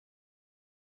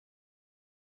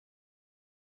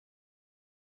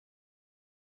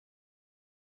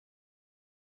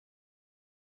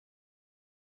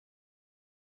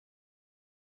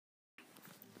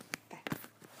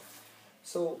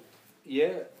So,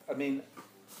 yeah, I mean,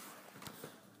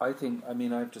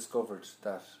 I've discovered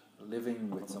that living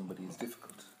with somebody is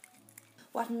difficult.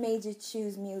 What made you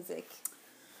choose music?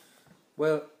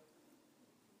 Well,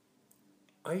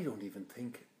 I don't even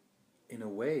think, in a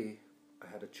way, I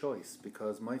had a choice,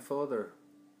 because my father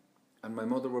and my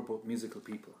mother were both musical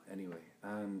people anyway,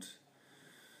 and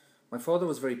my father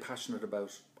was very passionate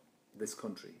about this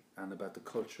country and about the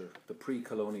culture, the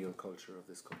pre-colonial culture of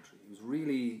this country. He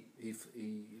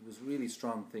was really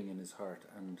strong thing in his heart,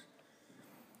 and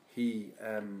he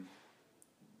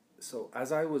so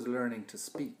as I was learning to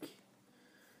speak,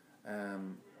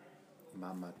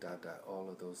 mama, dada, all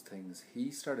of those things, he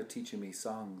started teaching me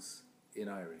songs in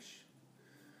Irish.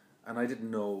 And I didn't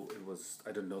know there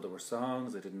were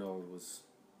songs, I didn't know it was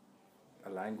a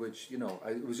language,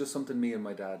 it was just something me and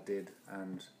my dad did,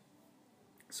 and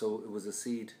so it was a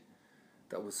seed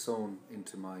that was sown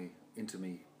into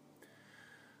me.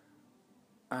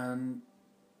 And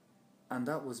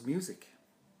that was music.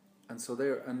 And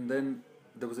then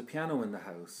there was a piano in the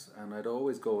house, and I'd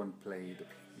always go and play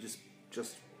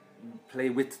just play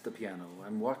with the piano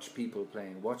and watch people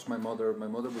playing. Watch my mother. My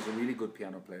mother was a really good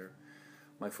piano player.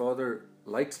 My father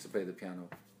liked to play the piano.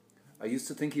 I used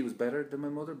to think he was better than my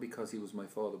mother because he was my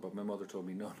father, but my mother told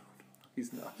me, no,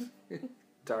 he's not.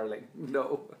 Darling,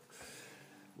 no.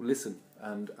 Listen,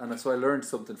 and so I learned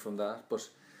something from that. But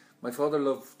my father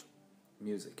loved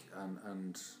music,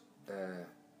 and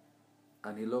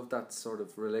he loved that sort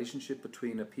of relationship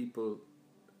between a people,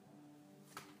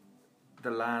 the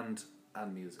land,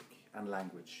 and music and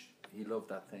language. He loved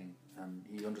that thing, and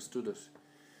he understood it.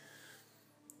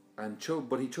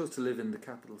 But he chose to live in the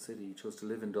capital city. He chose to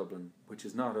live in Dublin, which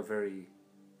is not a very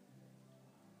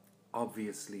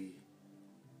obviously.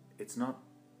 It's not.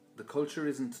 The culture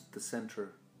isn't the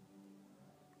centre.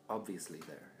 Obviously,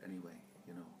 there anyway,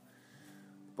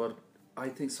 But I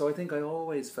think I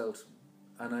always felt,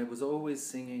 and I was always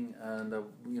singing, and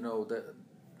that,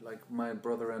 like my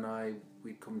brother and I,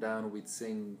 we'd come down and we'd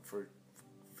sing for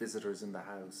visitors in the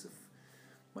house. If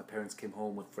my parents came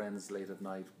home with friends late at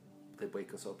night, they'd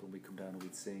wake us up and we'd come down and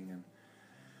we'd sing,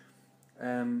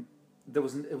 and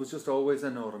it was just always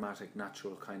an automatic,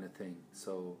 natural kind of thing.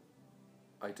 So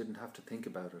I didn't have to think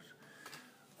about it.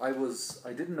 I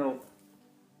didn't know.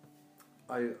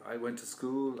 I went to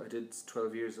school. I did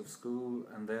 12 years of school,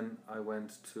 and then I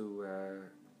went to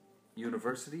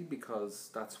university because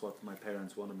that's what my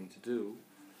parents wanted me to do.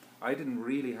 I didn't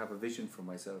really have a vision for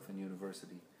myself in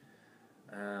university,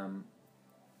 and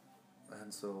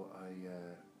so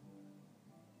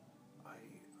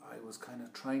I was kind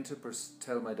of trying to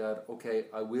tell my dad, okay,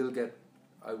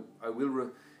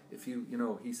 if you,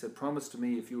 he said, promise to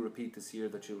me if you repeat this year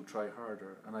that you'll try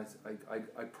harder. And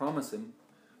I promise him,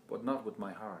 but not with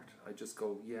my heart. I just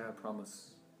go, yeah, I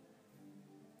promise.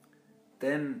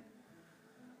 Then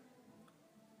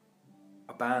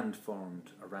a band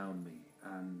formed around me,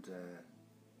 and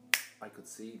I could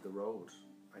see the road.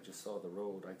 I just saw the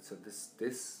road. I said, this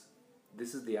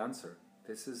is the answer.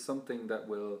 This is something that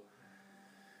will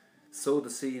sow the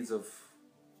seeds of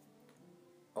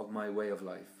my way of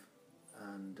life.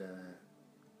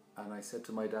 And I said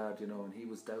to my dad, and he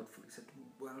was doubtful. He said,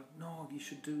 well, no, you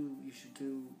should do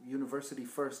university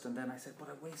first. And then I said, but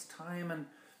I waste time, and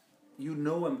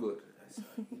I'm good. I said,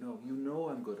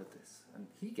 I'm good at this. And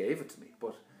he gave it to me.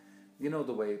 But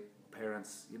the way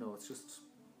parents,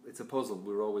 it's a puzzle.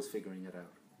 We're always figuring it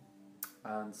out.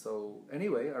 And so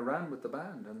anyway, I ran with the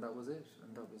band, and that was it.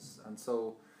 And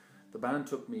so the band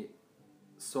took me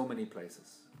so many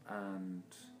places,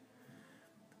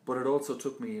 but it also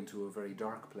took me into a very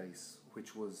dark place,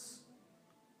 which was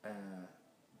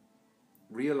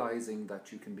realizing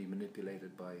that you can be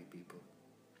manipulated by people,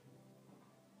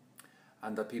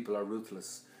 and that people are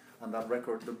ruthless, and that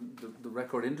the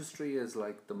record industry is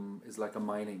like a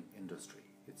mining industry.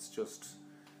 It's just,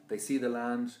 they see the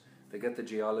land, they get the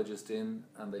geologist in,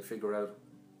 and they figure out,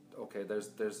 okay, there's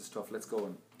the stuff, let's go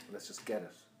and let's just get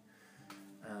it.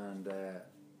 And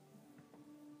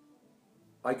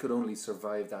I could only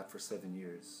survive that for 7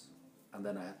 years, and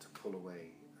then I had to pull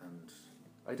away, and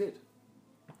I did.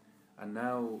 And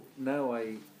now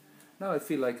I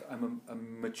feel like I'm a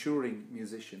maturing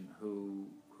musician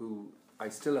who I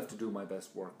still have to do my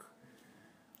best work.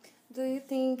 Do you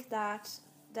think that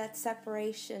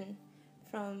separation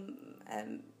from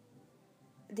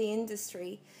the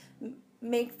industry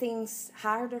make things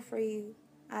harder for you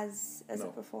as a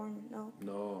performer?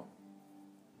 No.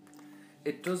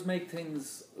 It does make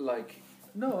things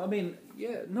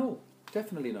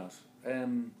definitely not.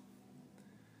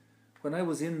 When I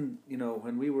was in,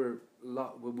 when we were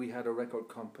we had a record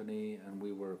company and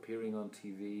we were appearing on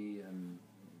TV, and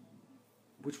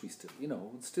which we still,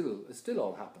 it still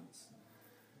all happens.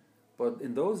 But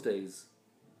in those days,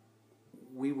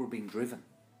 we were being driven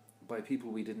by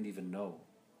people we didn't even know,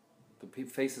 the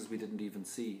faces we didn't even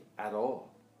see at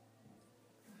all.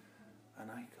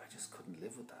 And I just couldn't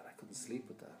live with that. I couldn't sleep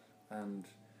with that. And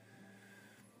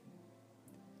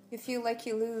you feel like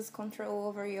you lose control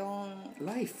over your own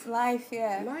life.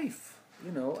 Yeah. Life,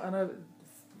 and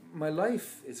my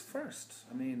life is first.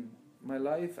 I mean, my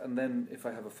life, and then if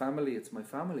I have a family, it's my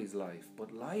family's life.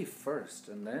 But life first,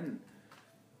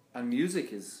 and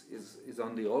music is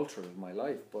on the altar of my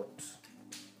life,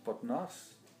 but not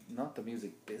the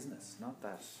music business, not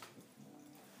that.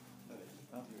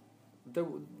 There,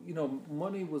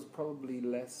 money was probably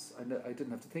less. I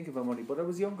didn't have to think about money, but I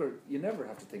was younger. You never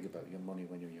have to think about your money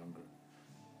when you're younger,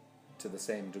 to the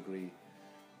same degree.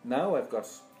 Now I've got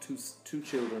two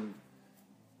children,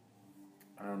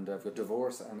 and I've got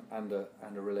divorce and a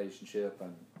relationship,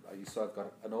 and I've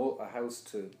got a house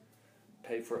to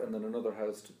pay for, and then another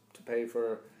house to pay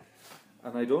for,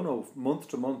 and I don't know month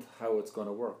to month how it's going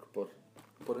to work, but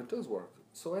it does work.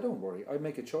 So I don't worry. I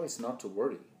make a choice not to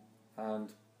worry,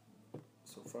 and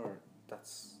so far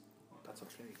that's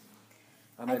okay.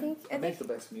 And I make the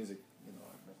best music.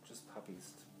 I'm just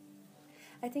happiest.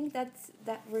 I think that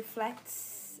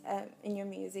reflects in your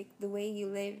music the way you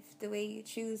live, the way you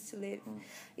choose to live.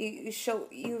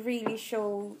 You really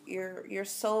show your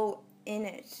soul in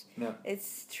it. Yeah.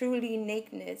 It's truly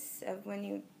uniqueness of when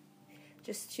you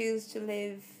just choose to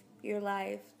live your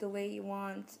life the way you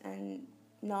want and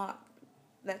not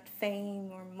let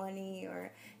fame or money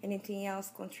or anything else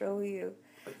control you.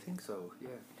 I think so,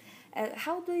 yeah.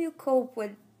 How do you cope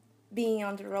with being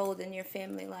on the road in your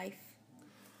family life?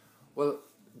 Well,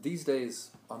 these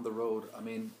days on the road, I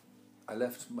mean, I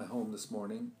left my home this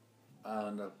morning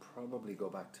and I'll probably go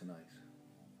back tonight.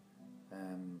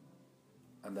 And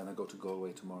then I go to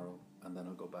Galway tomorrow and then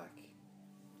I'll go back.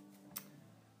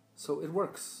 So it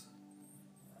works.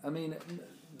 I mean,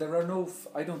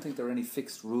 I don't think there are any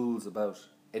fixed rules about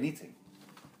anything,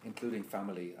 including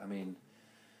family. I mean,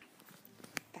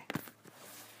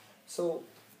 so,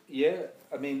 yeah,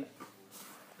 I mean,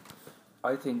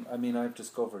 I've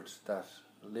discovered that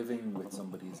living with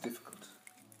somebody is difficult.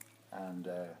 And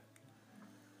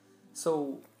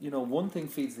so, one thing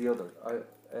feeds the other.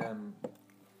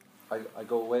 I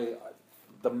go away.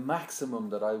 The maximum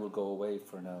that I will go away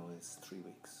for now is 3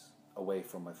 weeks away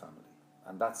from my family.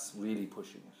 And that's really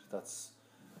pushing it. That's...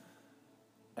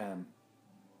 they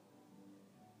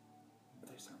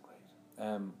sound great.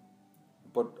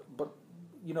 But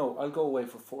I'll go away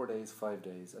for 4 days, 5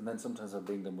 days, and then sometimes I'll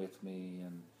bring them with me,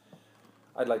 and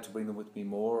I'd like to bring them with me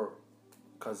more,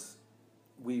 because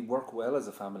we work well as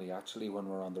a family actually when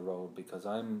we're on the road, because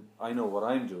I know what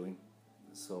I'm doing,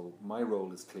 so my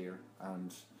role is clear,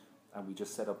 and we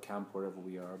just set up camp wherever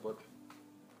we are.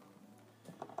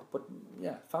 But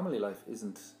yeah, family life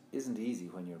isn't easy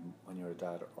when you're a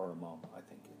dad or a mom. I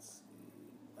think it's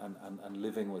and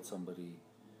living with somebody,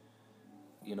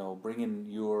 bringing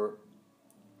your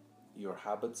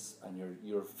habits and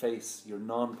your face, your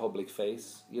non-public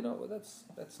face,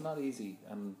 that's not easy,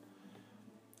 and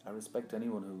I respect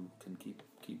anyone who can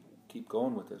keep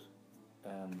going with it.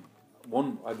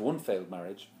 I've one failed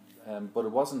marriage, but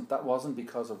that wasn't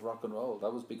because of rock and roll.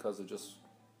 That was because of just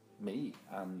me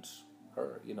and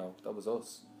her. That was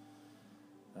us.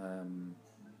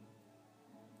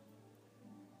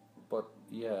 But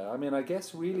yeah, I mean, I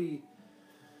guess really.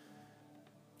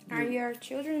 Are your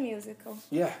children musical?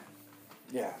 Yeah.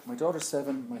 Yeah, my daughter's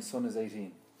 7, my son is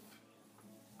 18,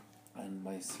 and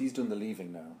he's doing the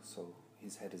leaving now, so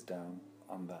his head is down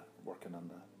on that, working on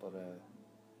that. But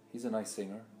he's a nice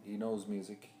singer. He knows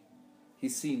music.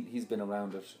 He's been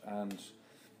around it, and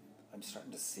I'm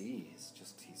starting to see he's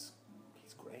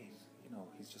great.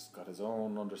 He's just got his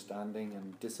own understanding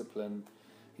and discipline.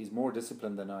 He's more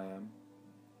disciplined than I am,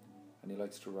 and he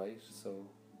likes to write. So.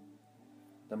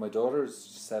 Then my daughter's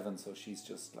 7, so she's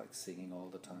just like singing all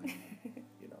the time.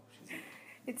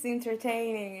 It's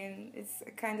entertaining, and it's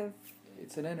a kind of...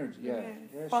 It's an energy, yeah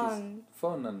fun. She's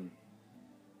fun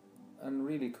and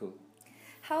really cool.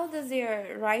 How does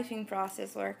your writing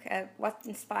process work? What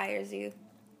inspires you?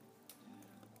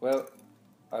 Well,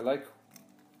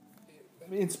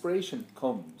 inspiration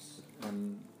comes,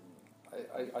 and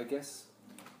I guess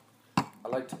I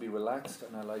like to be relaxed,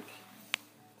 and I like...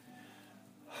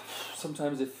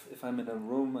 Sometimes if I'm in a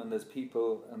room and there's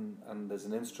people and there's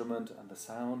an instrument and the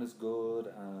sound is good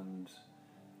and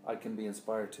I can be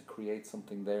inspired to create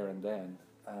something there and then,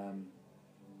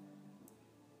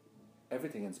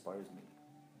 everything inspires me.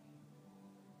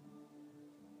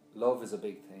 love is a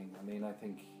big thing. I mean, I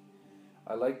think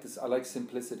I like this. I like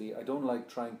simplicity. I don't like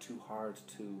trying too hard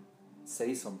to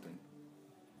say something.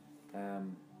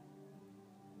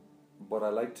 But I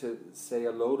like to say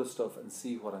a load of stuff and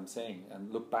see what I'm saying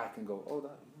and look back and go, oh,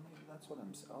 maybe that's what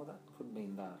I'm saying. Oh, that could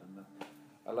mean that. And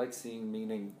I like seeing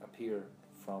meaning appear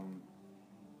from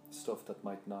stuff that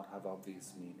might not have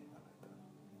obvious meaning. I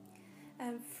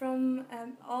like that. From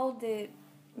all the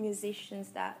musicians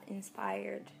that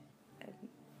inspired um,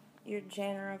 your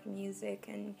genre of music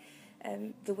and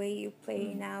the way you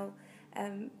play now,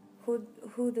 um,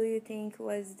 who do you think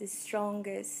was the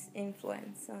strongest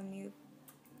influence on you?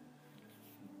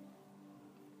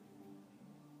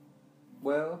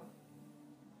 Well,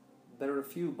 there are a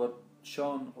few, but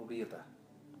Sean O'Riordan.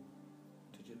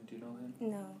 Do you know him?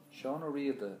 No. Sean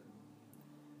O'Riordan.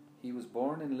 He was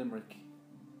born in Limerick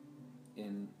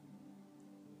in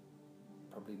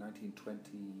probably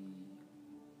 1920.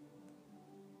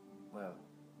 Well,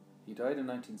 he died in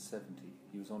 1970.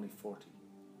 He was only 40.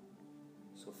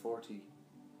 So 40.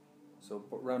 So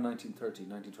around 1930,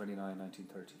 1929,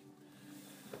 1930.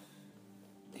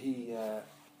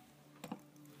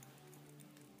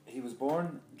 He was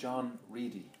born John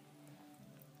Reedy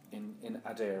in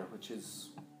Adair, which is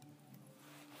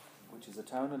a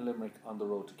town in Limerick on the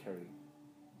road to Kerry.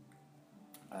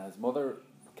 His mother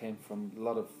came from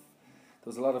there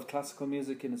was a lot of classical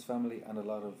music in his family and a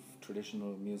lot of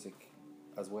traditional music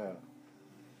as well.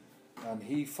 And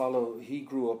he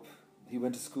grew up, he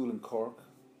went to school in Cork,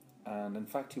 and in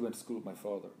fact he went to school with my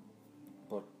father.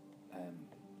 But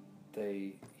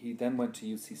he then went to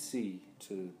UCC,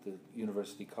 to the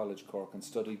University College Cork, and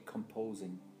studied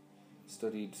composing,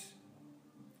 studied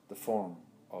the form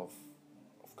of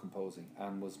composing,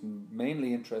 and was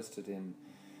mainly interested in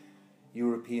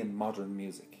European modern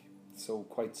music. So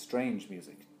quite strange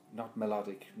music, not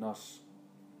melodic,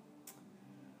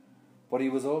 but he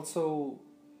was a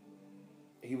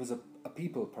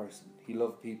people person. He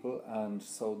loved people, and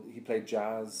so he played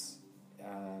jazz,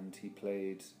 and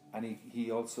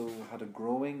he also had a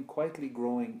quietly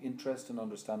growing interest and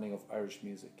understanding of Irish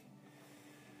music.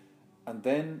 And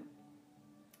then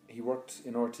he worked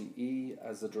in RTE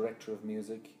as the director of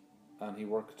music, and he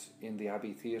worked in the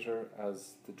Abbey Theatre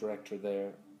as the director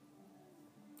there.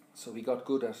 So he got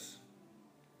good at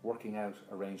working out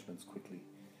arrangements quickly.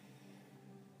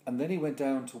 And then he went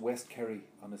down to West Kerry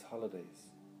on his holidays,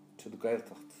 to the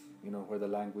Gaeltacht, where the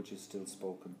language is still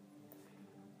spoken,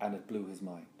 and it blew his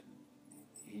mind.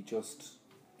 He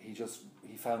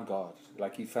found God,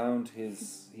 like he found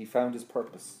his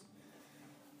purpose,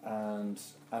 and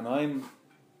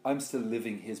I'm still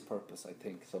living his purpose, I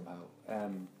think, somehow.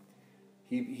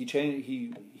 He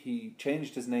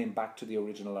changed his name back to the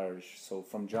original Irish. So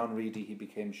from John Reedy he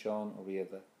became Sean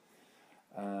O'Riordan,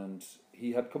 and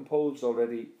he had composed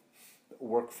already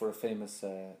work for a famous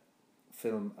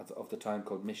film of the time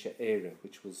called Misha Éire,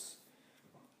 which was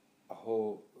a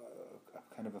whole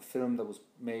kind of a film that was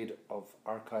made of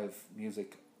archive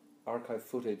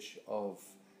footage of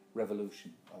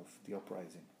revolution, of the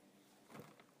uprising.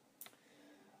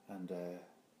 And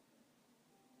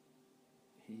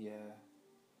he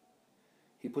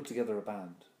put together a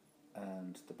band,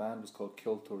 and the band was called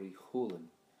Kiltory Hulan.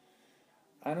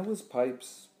 And it was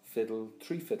pipes, fiddle,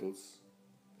 3 fiddles.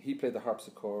 He played the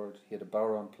harpsichord, he had a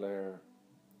bodhrán player,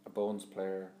 a bones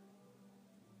player,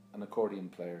 an accordion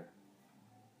player,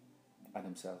 and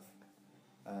himself.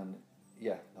 And he's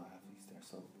there.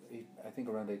 So I think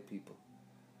around 8 people.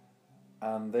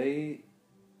 And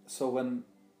when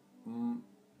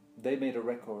they made a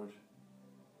record,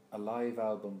 a live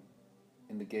album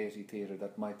in the Guide.ie Theatre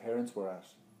that my parents were at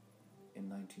in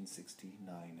 1969,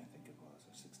 I think it was,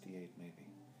 or 68 maybe.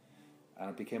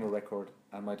 And it became a record,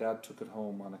 and my dad took it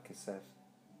home on a cassette,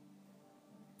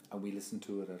 and we listened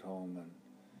to it at home, and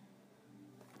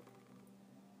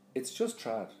it's just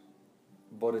trad,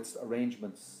 but it's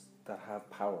arrangements that have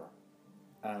power.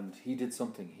 And he did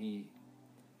something. He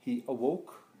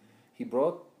awoke. He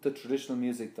brought the traditional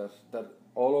music that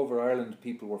all over Ireland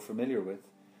people were familiar with,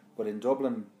 but in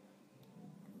Dublin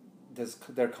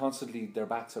they're constantly, their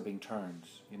backs are being turned,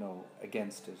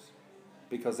 against it,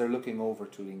 because they're looking over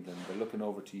to England, they're looking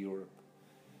over to Europe.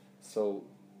 So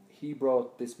he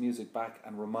brought this music back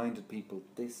and reminded people,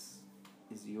 this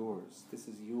is yours, this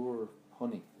is your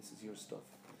honey, this is your stuff.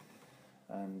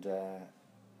 And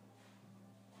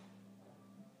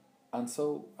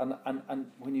so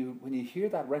when you hear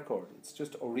that record, it's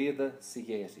just O'Riordan sa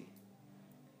Gaiety.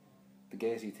 The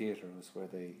Gaiety Theatre was where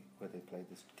they played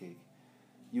this gig.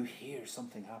 You hear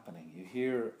something happening. You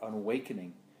hear an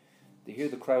awakening. You hear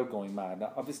the crowd going mad.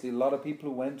 Now, obviously, a lot of people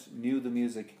who went knew the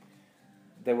music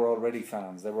they were already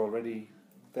fans. They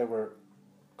were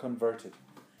converted.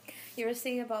 You were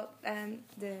saying about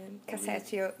the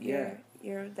cassette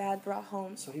your dad brought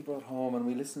home. So he brought home, and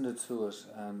we listened to it,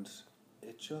 and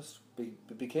it just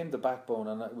became the backbone.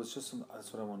 And it was just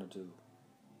that's what I want to do.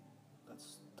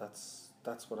 That's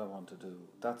what I want to do.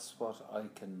 That's what I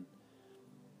can.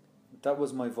 That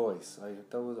was my voice.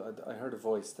 I heard a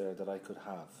voice there that I could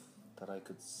have, that I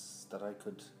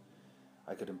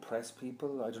could impress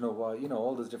people. I don't know why.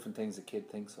 All those different things a kid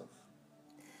thinks of.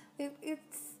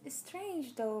 It's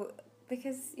strange though,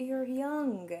 because you're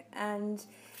young and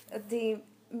the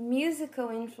musical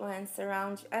influence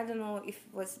around you, I don't know if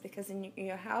it was because in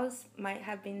your house might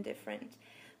have been different,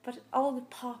 but all the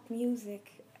pop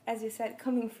music, as you said,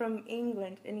 coming from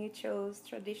England, and you chose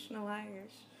traditional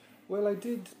Irish. Well, I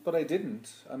did, but I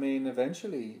didn't. I mean,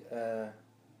 eventually, the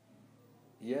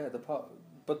pop,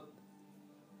 but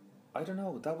I don't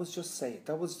know, that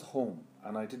was home,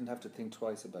 and I didn't have to think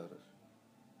twice about it.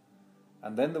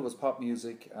 And then there was pop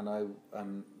music, and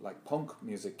like punk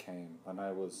music came when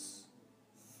I was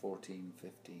 14,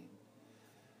 15.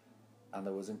 And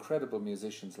there was incredible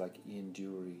musicians like Ian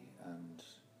Dury and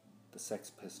the Sex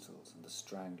Pistols and the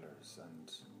Stranglers,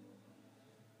 and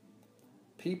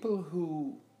people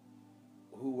who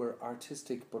were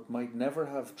artistic but might never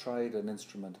have tried an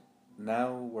instrument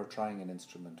now were trying an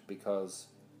instrument, because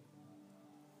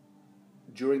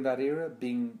during that era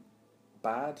being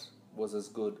bad was as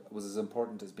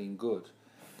important as being good.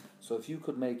 So if you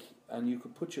could make, and you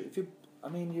could put you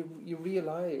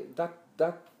realize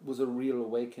that was a real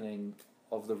awakening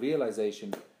of the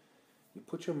realization, you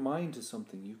put your mind to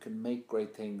something, you can make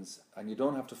great things, and you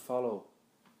don't have to follow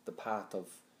the path of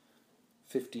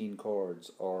 15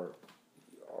 chords or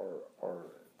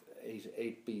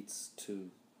eight beats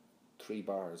to 3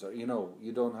 bars, or you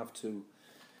don't have to.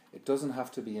 It doesn't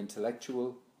have to be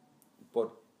intellectual,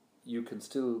 but you can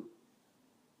still.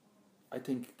 I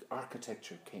think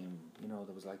architecture came.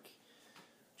 There was like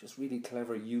just really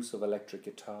clever use of electric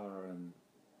guitar, and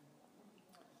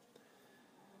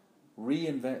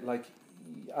reinvent, like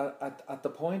at the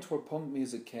point where punk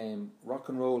music came, rock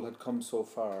and roll had come so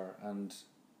far, and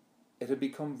it had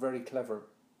become very clever.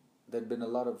 There'd been a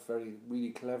lot of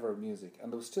really clever music,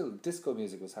 and there was still disco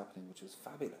music was happening, which was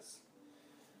fabulous.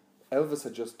 Elvis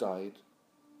had just died.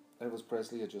 Elvis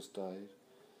Presley had just died.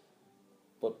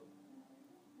 But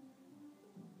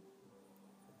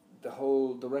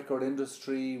the record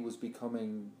industry was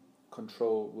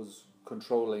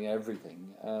controlling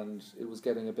everything, and it was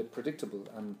getting a bit predictable,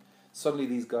 and suddenly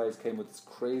these guys came with this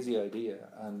crazy idea,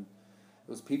 and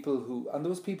there was people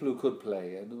who could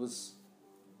play, and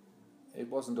it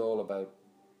wasn't all about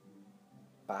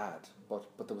bad,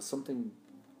 but there was something,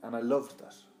 and I loved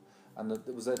that. And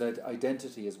there was an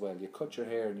identity as well. You cut your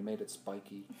hair and you made it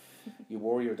spiky. You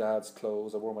wore your dad's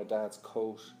clothes. I wore my dad's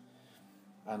coat.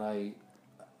 And it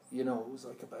was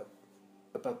like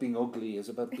about being ugly. It was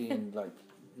about being like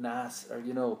nasty,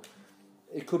 or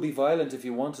it could be violent if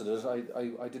you wanted it.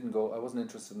 I didn't go. I wasn't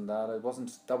interested in that. That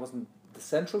wasn't the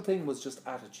central thing. Was just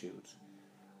attitude,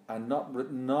 and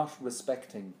not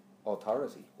respecting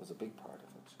authority was a big part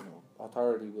of it.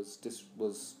 Authority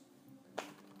was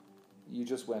you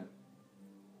just went.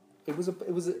 It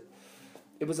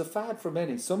was a fad for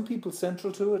many. Some people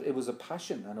central to it. It was a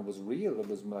passion, and it was real. It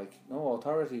was like, no,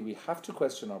 authority. We have to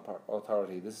question our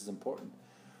authority. This is important.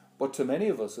 But to many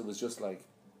of us, it was just like.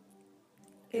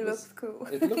 It looked cool.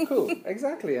 It looked cool,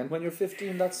 exactly. And when you're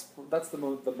 15, that's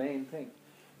the main thing.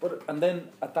 And then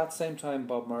at that same time,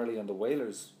 Bob Marley and the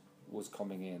Wailers was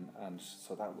coming in, and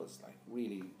so that was like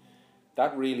really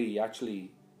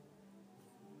actually.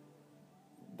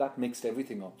 That mixed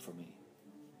everything up for me.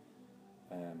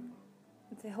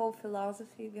 The whole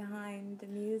philosophy behind the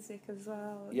music as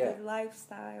well, yeah. The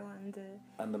lifestyle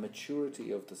and the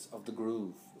maturity of the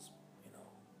groove was,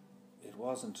 it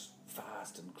wasn't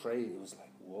fast and crazy. It was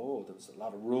like, whoa, there was a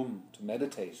lot of room to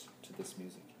meditate to this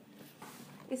music.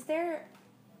 Is there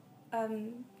a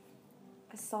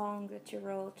song that you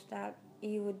wrote that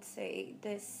you would say,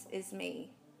 this is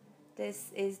me,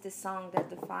 this is the song that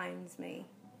defines me?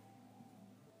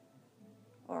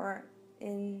 Or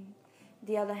in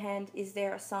the other hand, is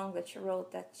there a song that you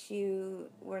wrote that you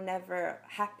were never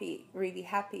really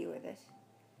happy with it?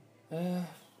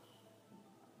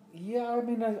 Yeah, I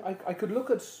mean, I could look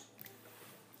at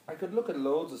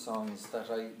loads of songs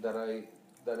that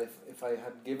if I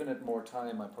had given it more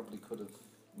time, I probably could have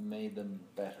made them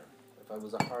better. If I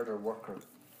was a harder worker,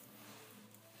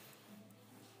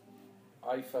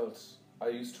 I felt I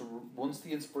used to, once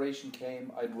the inspiration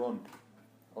came, I'd run.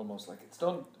 Almost like it's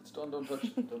done, don't touch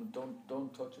it,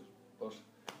 don't touch it. But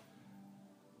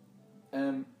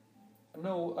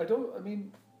No, I don't. I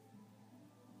mean,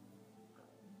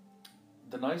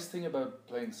 the nice thing about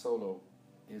playing solo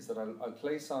is that I'll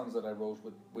play songs that I wrote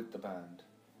with the band,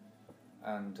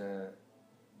 and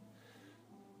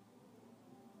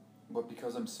but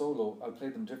because I'm solo, I'll play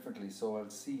them differently. So I'll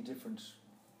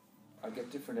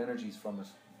get different energies from it,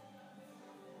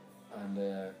 and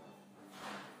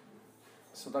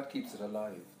so that keeps it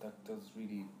alive. That does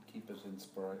really keep it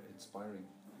inspiring.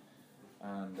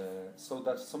 And so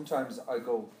that sometimes I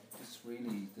go, this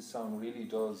song really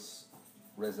does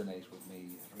resonate with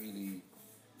me. It really,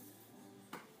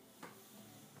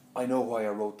 I know why I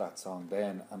wrote that song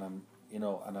then, and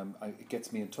it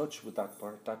gets me in touch with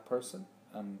that person,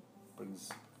 and brings,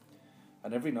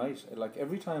 and every night, like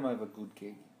every time I have a good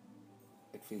gig,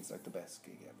 it feels like the best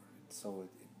gig ever.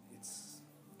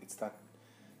 It's that,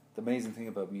 the amazing thing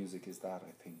about music is that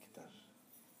I think that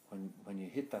when you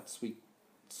hit that sweet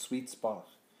spot,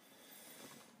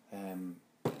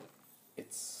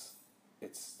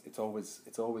 it's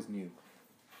always new.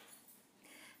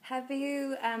 Have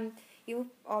you you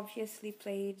obviously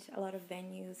played a lot of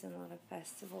venues and a lot of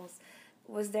festivals.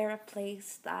 Was there a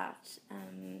place that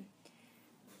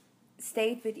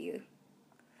stayed with you,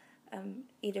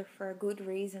 either for a good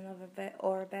reason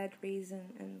or a bad reason,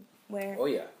 and where? Oh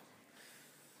yeah,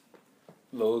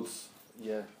 loads.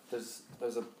 Yeah, there's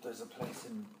a place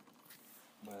in,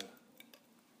 well,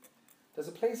 there's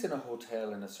a place in a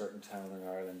hotel in a certain town in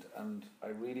Ireland, and I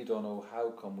really don't know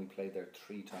how come we played there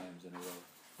 3 times in a row,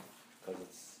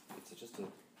 because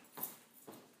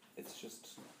it's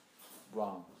just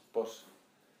wrong. But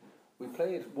we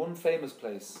played, one famous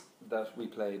place that we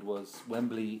played was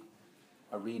Wembley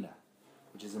Arena,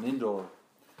 which is an indoor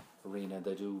arena.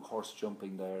 They do horse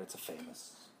jumping there. It's a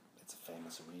famous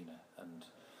arena, and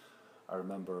I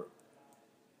remember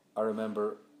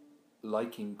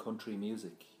liking country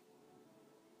music.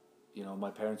 You know, my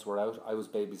parents were out. I was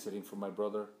babysitting for my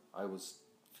brother. I was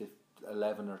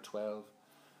 11 or 12,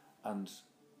 and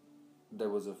there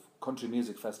was a country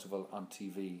music festival on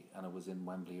TV, and it was in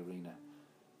Wembley Arena,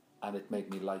 and it made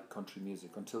me like country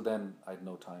music. Until then, I had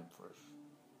no time for it,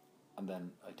 and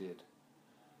then I did.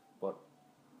 But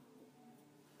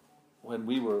when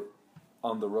we were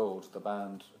on the road, the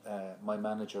band, my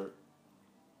manager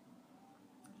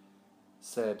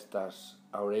said that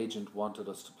our agent wanted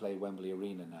us to play Wembley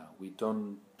Arena now. We'd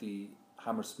done the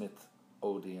Hammersmith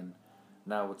Odeon,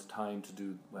 now it's time to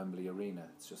do Wembley Arena.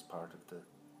 It's just part of the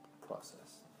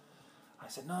process. I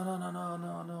said, no, I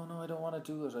don't want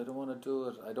to do it.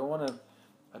 I don't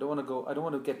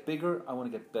want to get bigger, I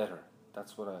want to get better.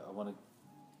 That's what I want to.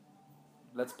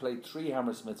 Let's play 3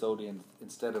 Hammersmith Odeons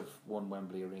instead of 1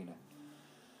 Wembley Arena.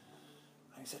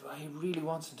 He said, well, he really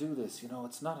wants to do this,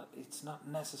 it's not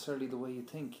necessarily the way you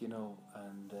think, and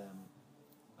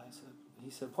he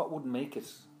said, what would make it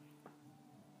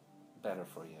better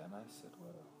for you? And I said,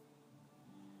 well,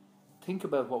 think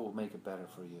about what would make it better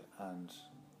for you, and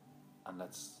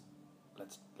let's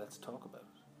talk about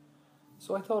it.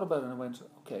 So I thought about it and I went,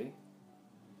 okay.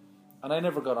 And I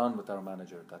never got on with our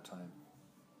manager at that time,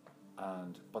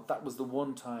 but that was the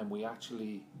one time we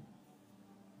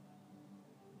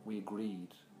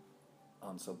agreed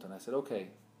on something. I said, okay.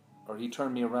 Or he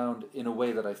turned me around in a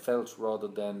way that I felt rather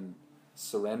than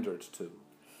surrendered to,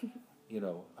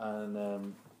 and there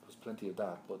was plenty of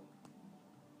that.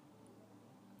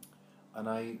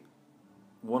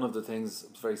 One of the things,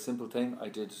 a very simple thing, I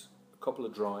did a couple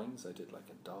of drawings. I did like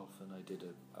a dolphin, I did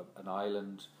an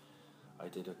island, I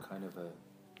did a kind of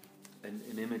an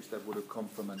image that would have come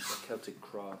from a Celtic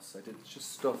cross. I did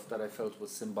just stuff that I felt was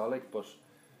symbolic, but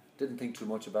didn't think too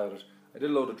much about it. I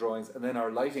did a load of drawings, and then our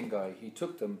lighting guy, he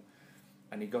took them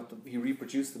and he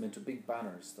reproduced them into big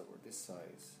banners that were this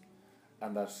size,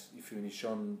 and that when you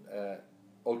shone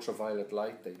ultraviolet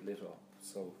light, they lit up.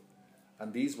 So,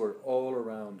 and these were all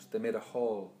around. They made a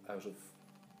hall out of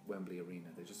Wembley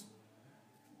Arena.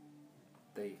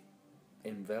 They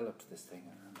enveloped this thing,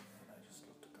 and I just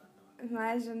looked at that.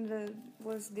 Imagine, it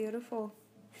was beautiful.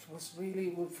 It was really,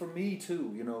 well, for me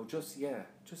too,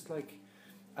 just like,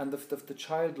 and the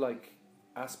childlike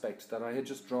aspect that I had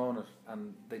just drawn it,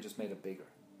 and they just made it bigger.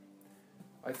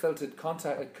 I felt it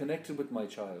connected with my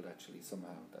child actually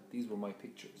somehow, that these were my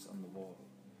pictures on the wall,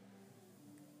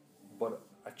 but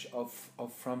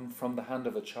from the hand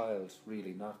of a child,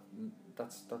 really. Not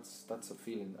that's a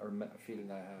feeling, or a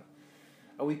feeling I have.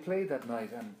 And we played that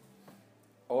night, and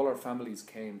all our families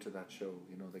came to that show.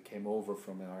 They came over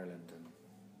from Ireland and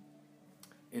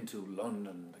into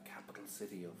London, the capital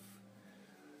city of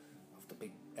the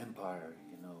big empire,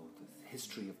 the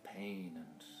history of pain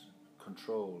and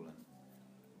control,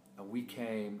 And we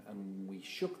came and we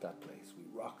shook that place. We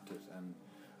rocked it. And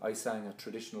I sang a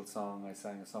traditional song. I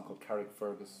sang a song called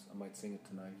Carrickfergus. I might sing it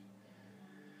tonight.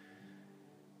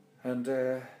 And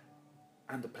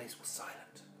the place was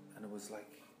silent. And it was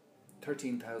like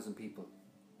 13,000 people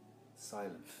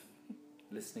silent,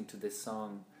 listening to this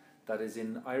song that is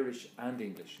in Irish and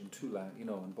English, in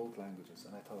in both languages.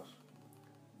 And I thought,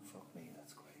 fuck me,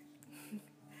 that's great.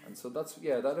 And so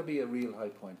that'll be a real high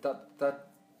point.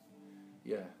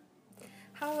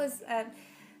 How was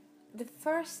the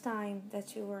first time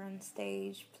that you were on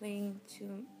stage playing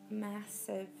to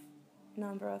massive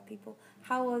number of people?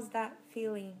 How was that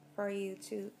feeling for you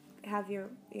to have your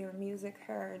music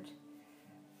heard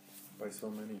by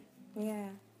so many? Yeah.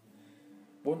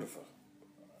 Wonderful.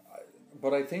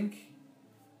 But I think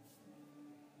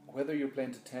whether you're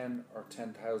playing to 10 or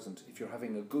 10,000, if you're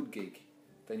having a good gig,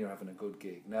 then you're having a good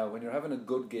gig. Now, when you're having a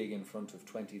good gig in front of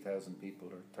 20,000 people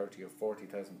or 30 or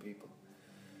 40,000 people,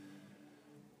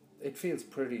 it feels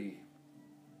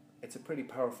it's a pretty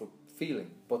powerful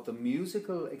feeling. But the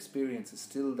musical experience is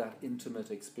still that intimate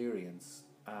experience,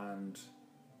 and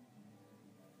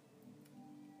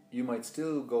you might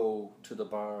still go to the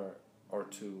bar or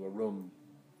to a room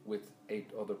with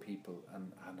 8 other people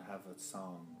and have a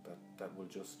song that will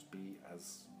just be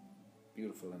as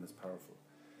beautiful and as powerful.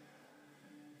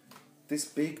 This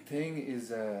big thing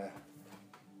is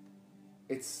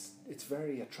it's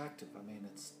very attractive. I mean,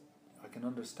 I can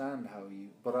understand how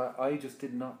but I just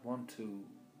did not want to.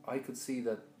 I could see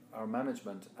that our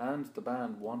management and the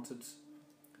band wanted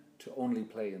to only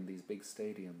play in these big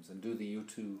stadiums and do the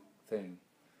U2 thing,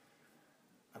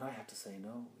 and I had to say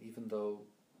no, even though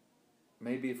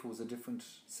maybe if it was a different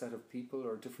set of people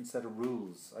or a different set of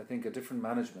rules, I think a different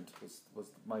management was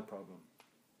my problem.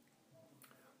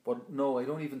 But no, I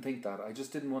don't even think that. I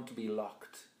just didn't want to be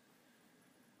locked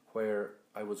where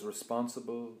I was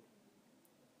responsible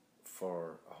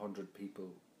for 100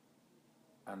 people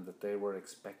and that they were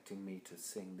expecting me to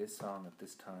sing this song at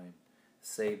this time,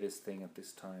 say this thing at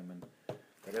this time, and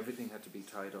that everything had to be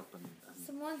tied up. And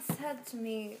Someone said to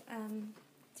me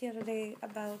the other day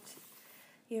about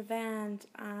your band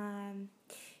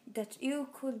that you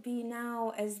could be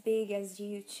now as big as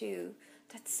U2,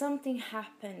 that something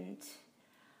happened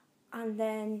and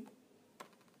then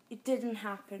it didn't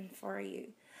happen for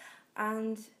you.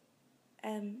 And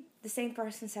the same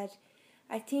person said,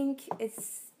 I think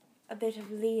it's a bit of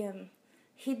Liam.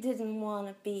 He didn't want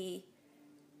to be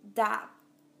that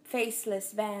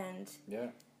faceless band. Yeah,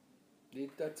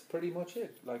 that's pretty much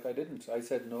it. Like, I didn't. I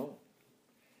said no.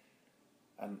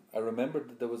 And I remembered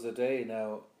that there was a day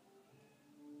now,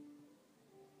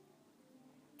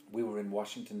 we were in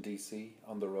Washington, D.C.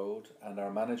 on the road, and our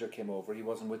manager came over. He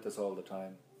wasn't with us all the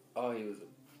time. Oh, he was a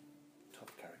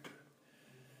tough character.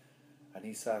 And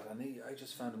he sat, and I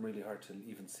just found him really hard to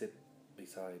even sit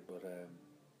beside, but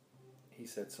he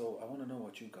said, so I want to know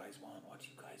what you guys want,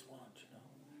 you know.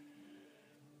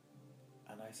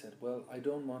 And I said, well, I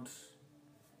don't want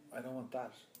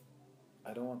that.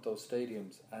 I don't want those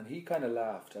stadiums. And he kind of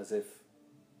laughed as if,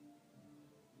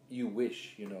 you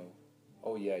wish, you know.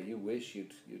 Oh yeah, you wish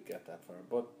you'd get that far.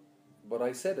 But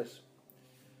I said it.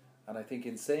 And I think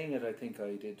in saying it, I think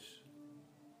I did.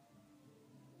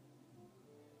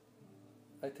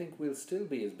 I think we'll still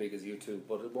be as big as U2,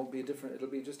 but it won't be it'll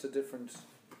be just a different,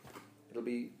 it'll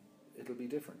be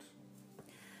different.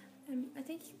 I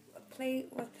think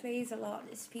what plays a lot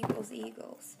is people's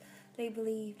egos. They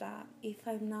believe that if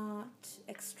I'm not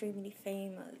extremely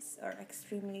famous or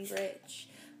extremely rich,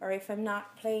 or if I'm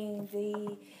not playing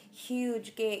the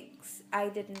huge gigs, I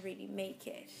didn't really make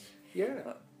it.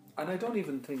 Yeah, and I don't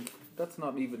even think that's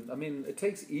not even. I mean, it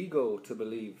takes ego to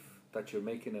believe that you're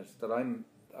making it.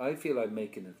 I feel I'm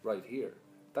making it right here.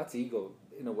 That's ego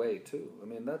in a way too. I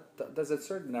mean, that there's a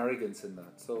certain arrogance in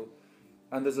that. So,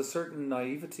 and there's a certain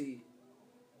naivety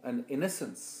and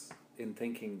innocence in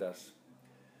thinking that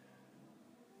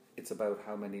it's about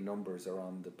how many numbers are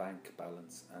on the bank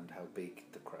balance and how big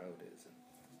the crowd is.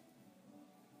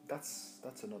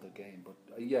 That's another game. But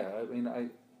yeah, I mean,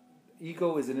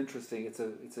 ego is an interesting. It's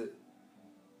an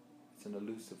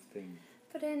elusive thing.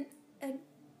 But then,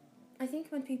 I think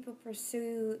when people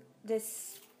pursue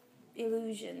this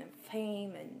illusion of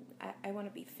fame, and I want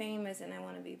to be famous and I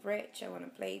want to be rich, I want to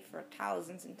play for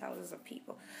thousands and thousands of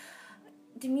people,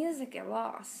 the music get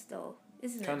lost though,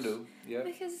 isn't it? Can do, yeah.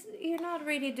 Because you're not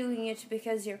really doing it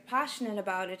because you're passionate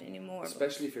about it anymore.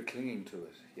 Especially if you're clinging to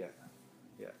it, yeah.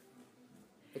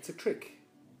 It's a trick.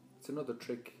 It's another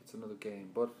trick. It's another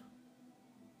game. But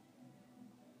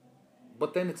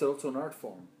then it's also an art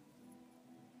form.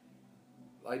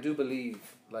 I do believe,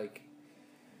 like,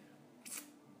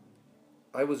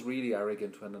 I was really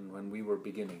arrogant when we were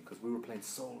beginning, because we were playing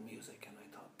soul music, and I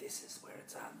thought, this is where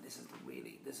it's at. This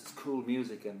is cool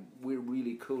music, and we're a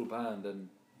really cool band, and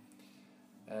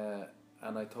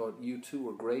I thought U2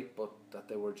 were great, but that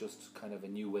they were just kind of a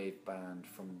new wave band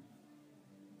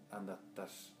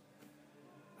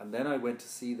and then I went to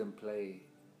see them play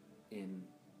in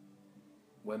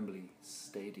Wembley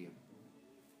Stadium,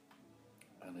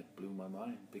 and it blew my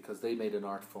mind, because they made an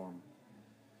art form.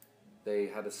 They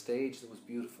had a stage that was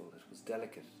beautiful. It was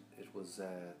delicate. It was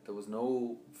there was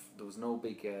no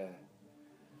big it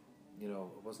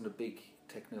wasn't a big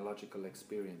technological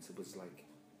experience. It was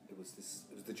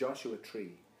the Joshua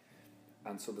Tree,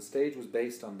 and so the stage was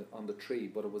based on the tree,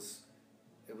 but it was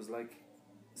like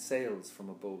sails from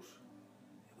a boat.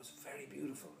 It was very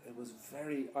beautiful. It was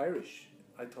very Irish.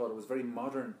 I thought it was very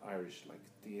modern Irish, like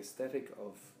the aesthetic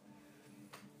of.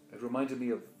 It reminded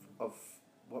me of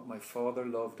what my father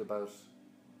loved about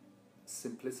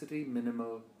simplicity,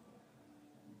 minimal,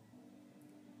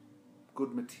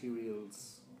 good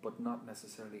materials, but not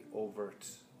necessarily overt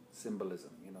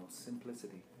symbolism.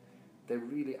 Simplicity. They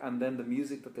really, and then the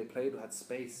music that they played had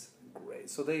space. Great.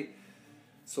 So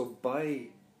by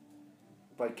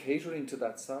catering to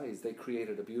that size, they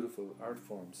created a beautiful art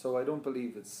form. So I don't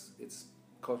believe it's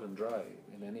cut and dry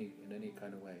in any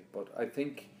kind of way. But I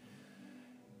think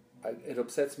it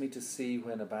upsets me to see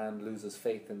when a band loses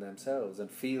faith in themselves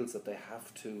and feels that they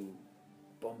have to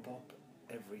bump up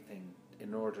everything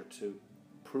in order to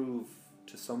prove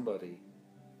to somebody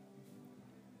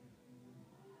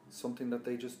something that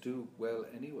they just do well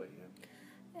anyway.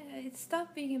 It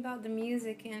stopped being about the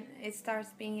music and it starts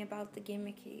being about the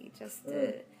gimmicky, just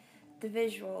the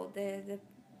visual, the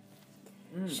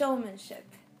showmanship.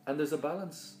 And there's a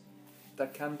balance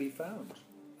that can be found,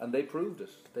 and they proved it.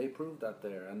 They proved that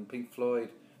there. And Pink Floyd,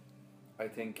 I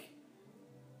think,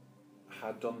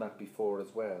 had done that before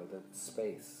as well. That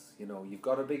space, you've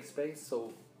got a big space,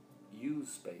 so use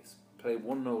space. Play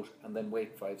one note and then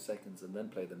wait 5 seconds and then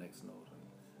play the next note.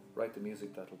 Write the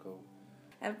music that'll go.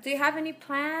 Do you have any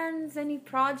plans, any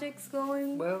projects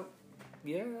going? Well,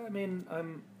 yeah. I mean,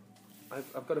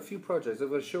 I've got a few projects. I've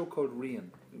got a show called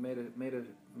Rian. We made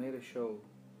a show,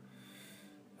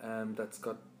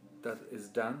 that is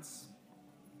dance,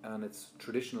 and it's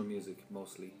traditional music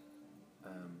mostly,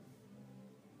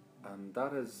 and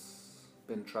that has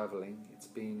been travelling.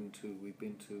 We've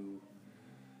been to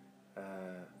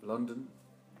London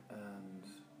and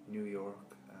New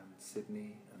York and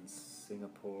Sydney and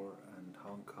Singapore and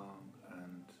Hong Kong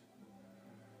and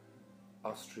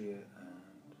Austria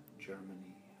and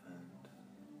Germany and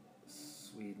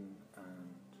Sweden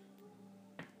and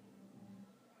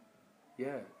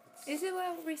Is it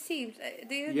well received?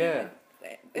 Do you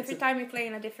every time you play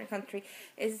in a different country,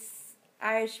 is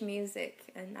Irish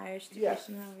music and Irish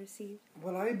tradition well received?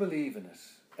 Well, I believe in it.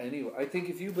 Anyway, I think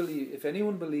if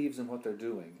anyone believes in what they're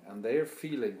doing and they're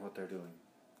feeling what they're doing,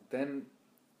 then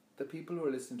the people who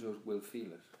are listening to it will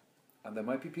feel it. And there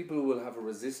might be people who will have a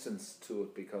resistance to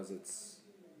it because it's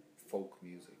folk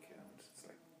music and it's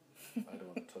like, I don't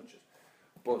want to touch it.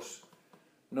 But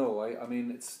no, I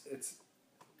mean it's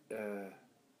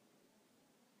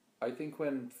I think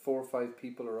when 4 or 5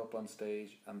 people are up on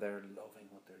stage and they're loving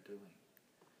what they're doing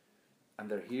and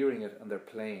they're hearing it and they're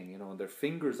playing, and their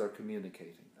fingers are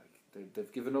communicating, like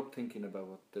they've given up thinking about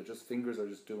what their fingers are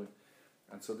just doing,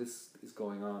 and so this is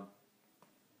going on.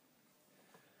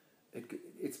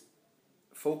 It's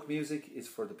folk music is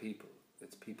for the people.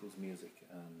 It's people's music,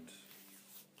 and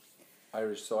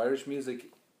Irish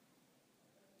music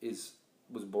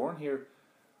was born here,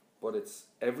 but it's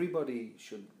everybody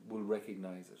will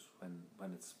recognize it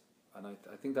when it's, and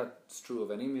I think that's true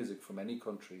of any music from any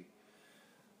country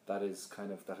that has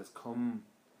come,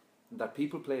 that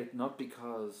people play it not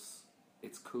because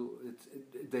it's cool.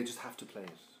 They just have to play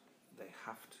it. They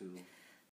have to.